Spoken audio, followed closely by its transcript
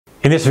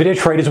In this video,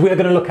 traders, we are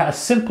going to look at a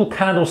simple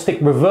candlestick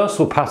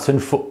reversal pattern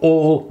for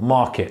all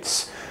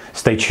markets.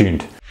 Stay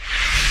tuned.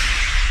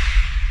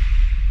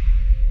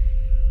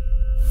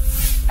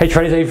 Hey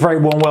traders, a very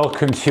warm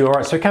welcome to you.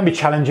 Alright, so it can be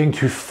challenging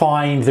to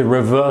find the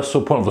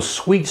reversal point, or the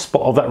sweet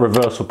spot of that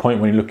reversal point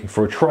when you're looking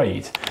for a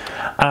trade.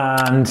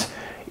 And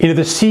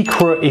the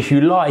secret, if you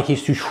like,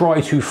 is to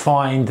try to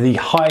find the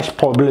highest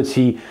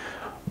probability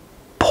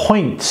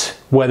point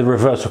where the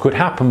reversal could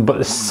happen, but at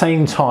the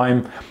same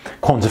time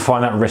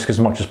quantifying that risk as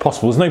much as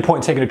possible. There's no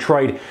point taking a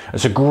trade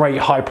that's a great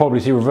high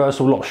probability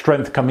reversal, a lot of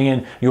strength coming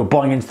in, you're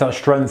buying into that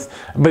strength,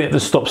 but yet the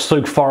stop's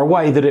so far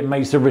away that it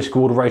makes the risk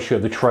reward ratio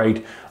of the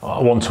trade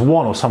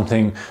 1-to-1 or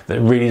something that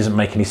really doesn't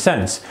make any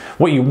sense.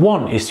 What you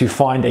want is to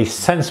find a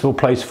sensible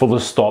place for the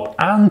stop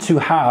and to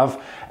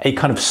have a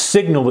kind of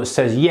signal that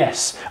says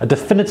yes, a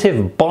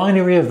definitive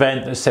binary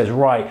event that says,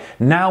 right,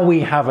 now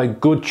we have a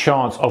good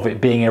chance of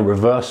it being a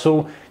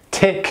reversal.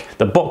 Tick,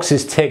 the box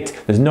is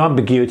ticked, there's no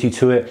ambiguity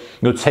to it,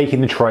 you're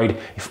taking the trade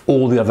if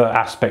all the other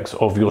aspects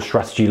of your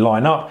strategy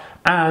line up.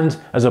 And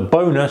as a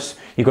bonus,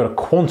 you've got a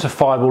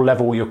quantifiable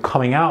level where you're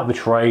coming out of the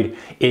trade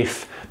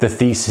if the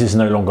thesis is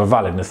no longer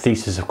valid. And the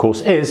thesis, of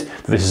course, is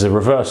that this is a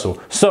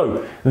reversal.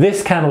 So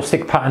this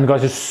candlestick pattern,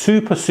 guys, is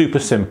super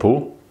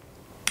simple,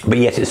 but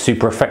yet it's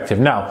super effective.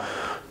 Now,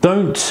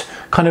 don't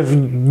kind of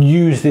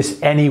use this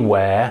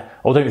anywhere,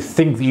 or don't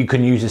think that you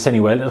can use this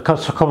anywhere. The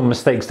common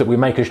mistakes that we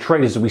make as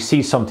traders is we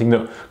see something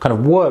that kind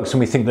of works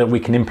and we think that we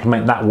can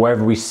implement that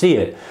wherever we see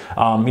it.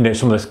 Some of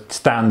the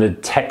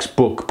standard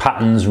textbook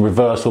patterns,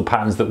 reversal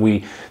patterns that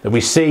we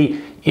see,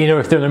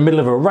 if they're in the middle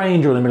of a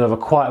range or in the middle of a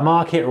quiet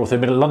market, or if they're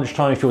in the middle of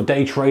lunchtime, if you're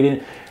day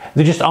trading,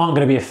 they just aren't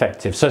going to be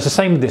effective. So it's the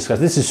same with this, guys.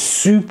 This is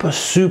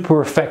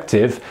super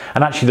effective.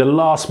 And actually the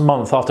last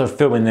month after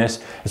filming this,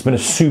 it's been a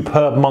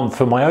superb month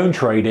for my own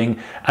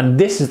trading. And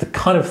this is the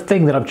kind of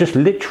thing that I've just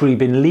literally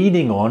been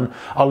leaning on,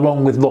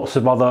 along with lots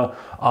of other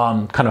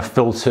kind of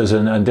filters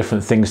and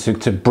different things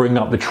to bring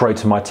up the trade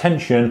to my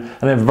attention.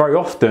 And then very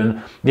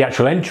often the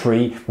actual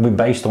entry will be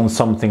based on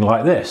something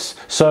like this.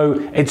 So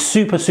it's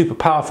super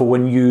powerful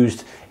when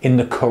used in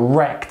the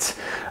correct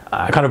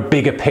kind of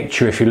bigger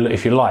picture, if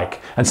you like.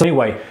 And so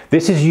anyway,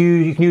 this is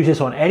you can use this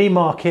on any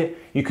market.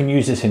 You can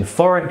use this in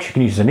Forex, you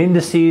can use it in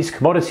indices,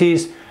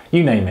 commodities,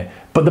 you name it.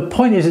 But the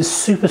point is, it's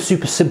super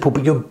simple,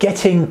 but you're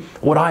getting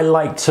what I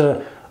like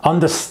to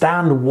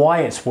understand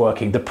why it's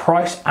working, the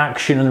price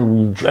action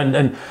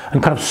and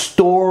kind of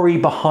story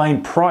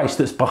behind price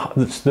that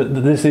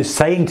this is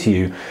saying to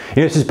you.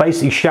 This is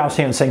basically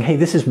shouting and saying, hey,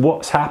 this is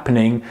what's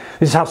happening,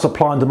 this is how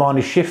supply and demand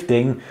is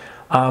shifting.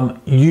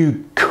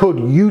 You could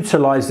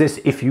utilize this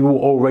if you were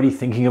already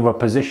thinking of a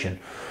position,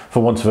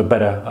 for want of a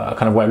better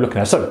kind of way of looking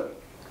at it. So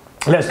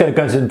let's go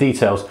into some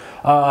details.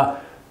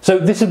 So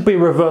this would be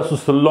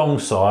reversals to the long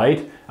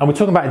side, and we're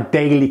talking about a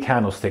daily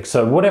candlestick.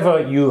 So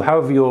whatever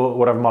market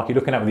you're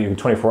looking at, whether you're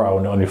 24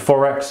 hour on your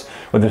Forex,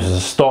 whether this is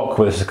a stock,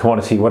 whether this is a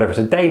commodity, whatever, it's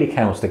a daily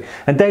candlestick.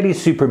 And daily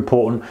is super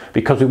important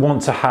because we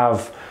want to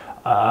have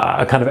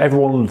kind of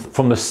everyone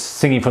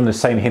singing from the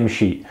same hymn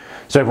sheet.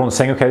 So everyone's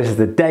saying, okay, this is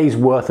the day's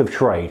worth of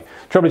trade.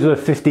 Trouble is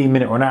with a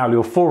 15-minute or an hourly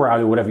or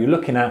 4-hourly or whatever you're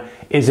looking at,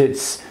 is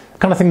it's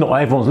kind of thing that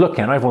everyone's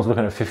looking at. Everyone's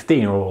looking at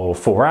 15 or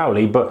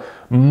 4-hourly, but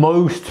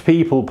most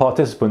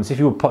participants, if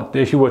you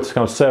were to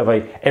kind of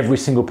survey every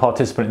single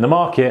participant in the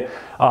market,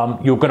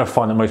 you're going to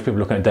find that most people are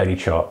looking at a daily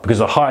chart, because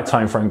the higher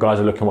time frame guys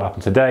are looking at what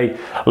happened today,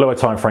 lower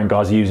time frame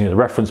guys are using it as a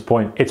reference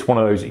point. It's one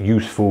of those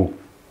useful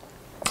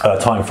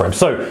time frames.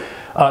 So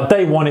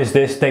day one is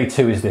this, day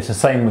two is this, and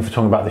same if we're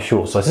talking about the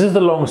short side. This is the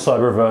long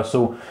side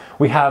reversal.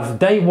 We have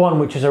day one,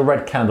 which is a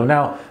red candle.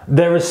 Now,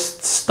 there is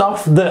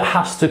stuff that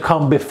has to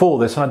come before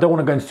this, and I don't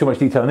want to go into too much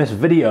detail in this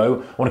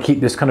video. I want to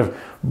keep this kind of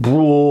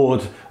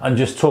broad and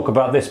just talk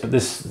about this, but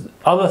there's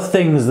other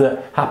things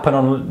that happen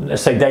on,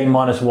 let's say, day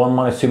 -1,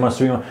 -2,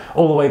 -3,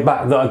 all the way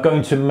back, that are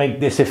going to make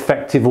this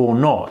effective or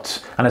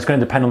not. And it's going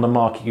to depend on the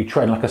market you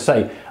trade. And like I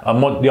say, the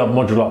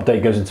module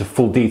update goes into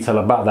full detail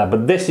about that,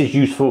 but this is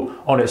useful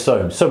on its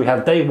own. So we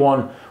have day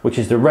one, which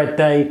is the red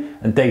day,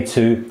 and day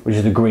two, which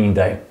is the green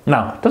day.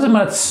 Now, it doesn't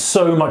matter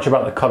so much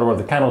about the color of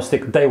the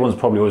candlestick. Day one's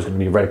probably always going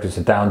to be red because it's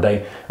a down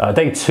day.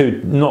 Day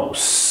two, not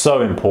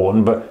so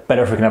important, but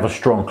better if we can have a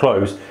strong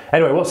close.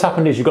 Anyway, what's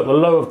happened is you've got the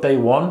low of day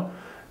one,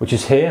 which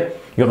is here.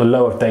 You've got the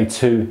low of day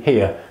two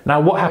here.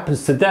 Now, what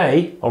happens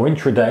today, or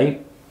intraday,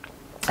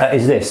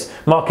 is this.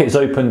 Market is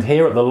opened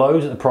here at the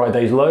lows, at the prior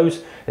day's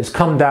lows. It's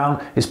come down,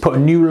 it's put a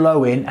new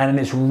low in, and then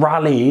it's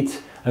rallied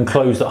and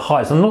closed at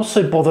highs. I'm not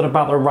so bothered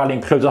about the rally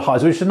and close at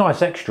highs, which is a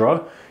nice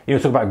extra.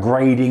 Talk about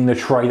grading the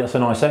trade, that's a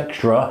nice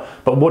extra.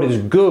 But what is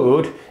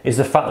good is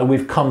the fact that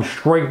we've come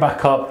straight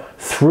back up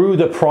through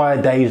the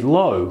prior day's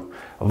low.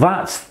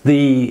 That's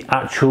the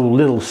actual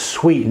little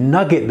sweet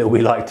nugget that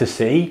we like to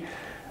see,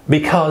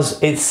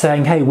 because it's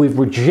saying, hey, we've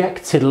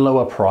rejected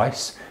lower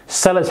price.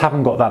 Sellers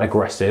haven't got that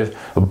aggressive.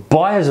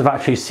 Buyers have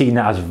actually seen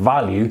that as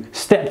value,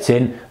 stepped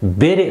in,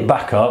 bid it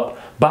back up,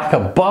 back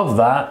above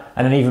that,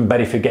 and then even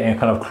better if you're getting a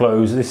kind of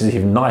close. This is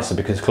even nicer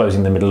because it's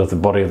closing in the middle of the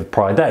body of the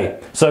prior day.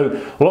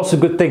 So lots of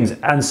good things.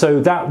 And so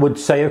that would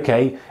say,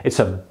 okay, it's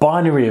a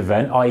binary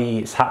event, i.e.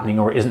 it's happening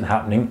or it isn't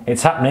happening.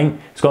 It's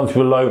happening, it's gone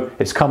through the low,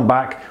 it's come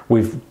back,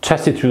 we've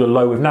tested through the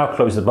low, we've now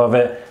closed above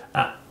it.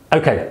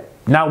 Okay,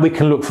 now we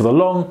can look for the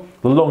long.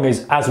 The long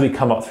is as we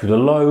come up through the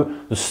low.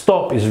 The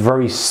stop is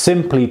very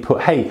simply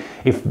put, hey,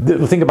 if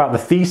think about the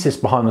thesis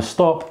behind the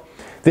stop,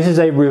 this is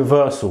a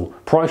reversal.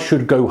 Price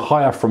should go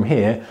higher from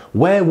here.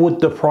 Where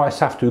would the price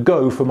have to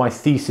go for my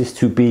thesis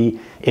to be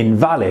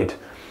invalid?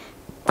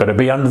 Got to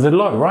be under the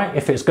low, right?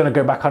 If it's going to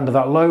go back under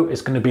that low,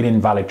 it's going to be an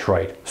invalid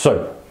trade.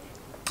 So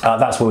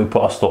that's where we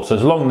put our stop. So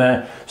it's long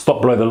there,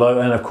 stop below the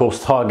low, and of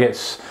course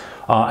targets.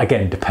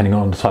 Again, depending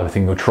on the type of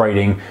thing you're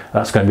trading,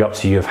 that's going to be up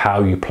to you of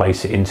how you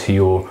place it into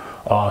your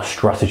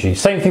strategy.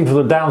 Same thing for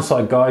the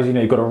downside, guys. You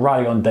know, you've got to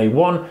rally on day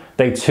one,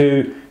 day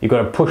two, you've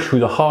got to push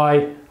through the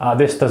high.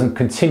 This doesn't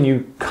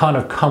continue, kind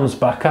of comes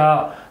back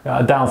out,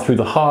 down through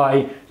the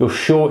high. Your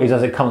short is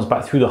as it comes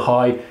back through the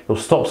high. Your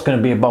stop's going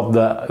to be above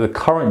the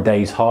current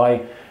day's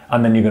high,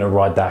 and then you're going to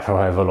ride that for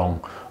however long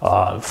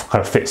kind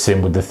of fits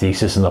in with the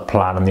thesis and the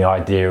plan and the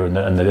idea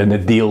and the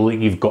deal that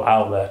you've got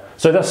out there.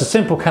 So that's a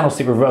simple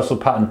candlestick reversal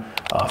pattern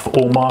for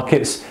all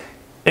markets.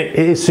 It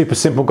is super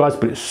simple, guys,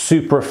 but it's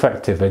super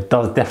effective. It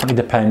does definitely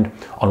depend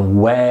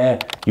on where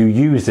you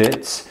use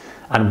it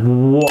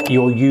and what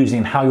you're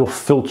using, how you're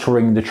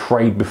filtering the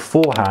trade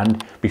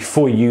beforehand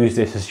before you use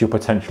this as your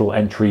potential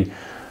entry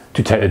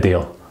to take the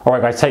deal. All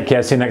right, guys, take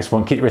care. See you next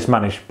one. Keep your risk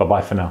managed.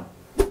 Bye-bye for now.